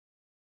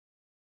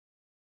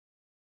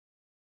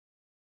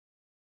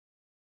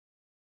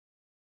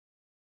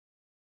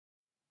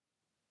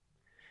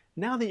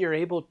Now that you're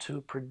able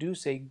to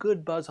produce a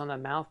good buzz on the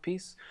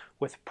mouthpiece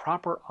with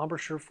proper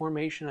embouchure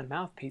formation and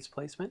mouthpiece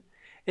placement,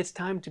 it's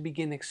time to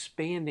begin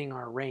expanding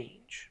our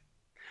range.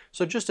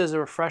 So just as a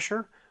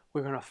refresher,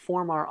 we're going to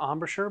form our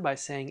embouchure by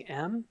saying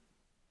M,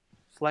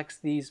 flex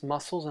these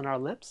muscles in our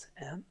lips,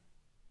 M,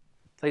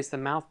 place the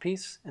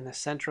mouthpiece in the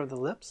center of the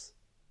lips.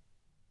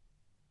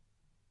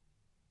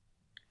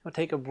 We'll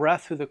take a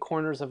breath through the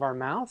corners of our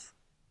mouth,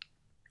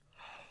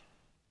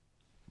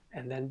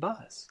 and then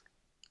buzz.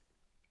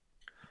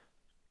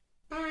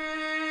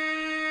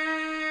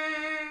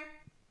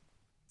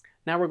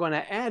 Now we're going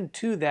to add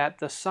to that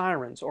the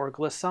sirens or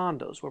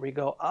glissandos, where we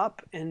go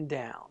up and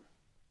down.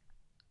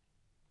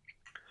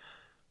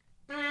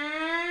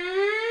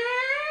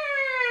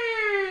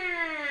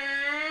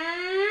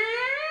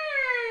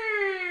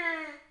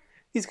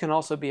 These can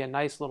also be a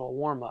nice little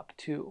warm-up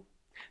too.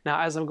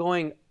 Now as I'm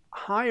going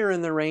higher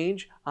in the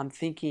range, I'm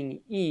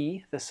thinking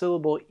E, the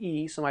syllable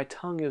E, so my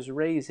tongue is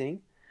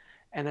raising.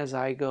 And as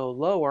I go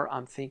lower,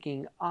 I'm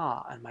thinking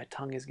ah, and my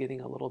tongue is getting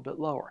a little bit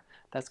lower.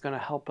 That's going to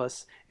help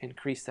us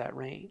increase that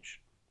range.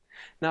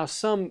 Now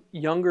some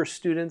younger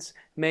students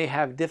may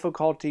have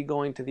difficulty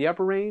going to the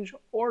upper range,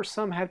 or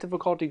some have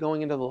difficulty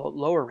going into the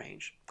lower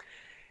range.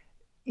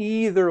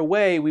 Either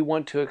way, we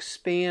want to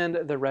expand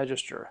the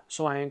register.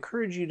 So I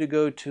encourage you to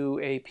go to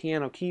a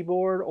piano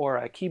keyboard or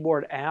a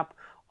keyboard app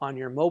on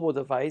your mobile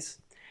device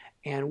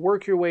and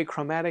work your way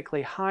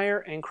chromatically higher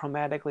and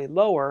chromatically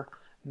lower,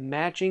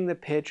 matching the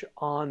pitch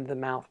on the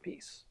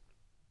mouthpiece.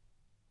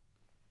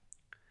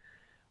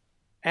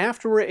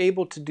 After we're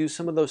able to do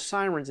some of those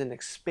sirens and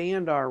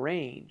expand our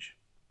range,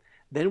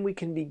 then we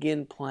can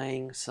begin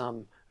playing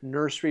some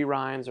nursery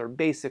rhymes or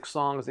basic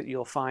songs that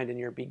you'll find in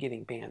your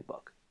beginning band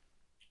book.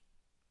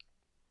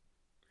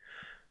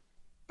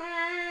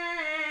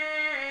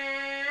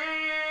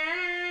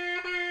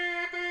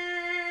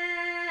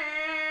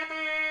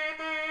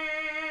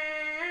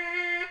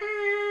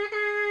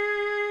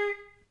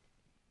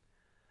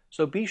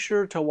 So be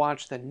sure to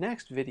watch the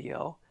next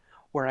video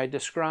where I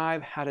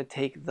describe how to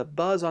take the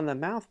buzz on the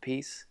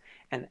mouthpiece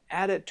and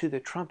add it to the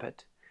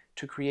trumpet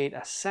to create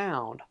a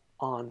sound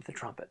on the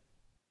trumpet.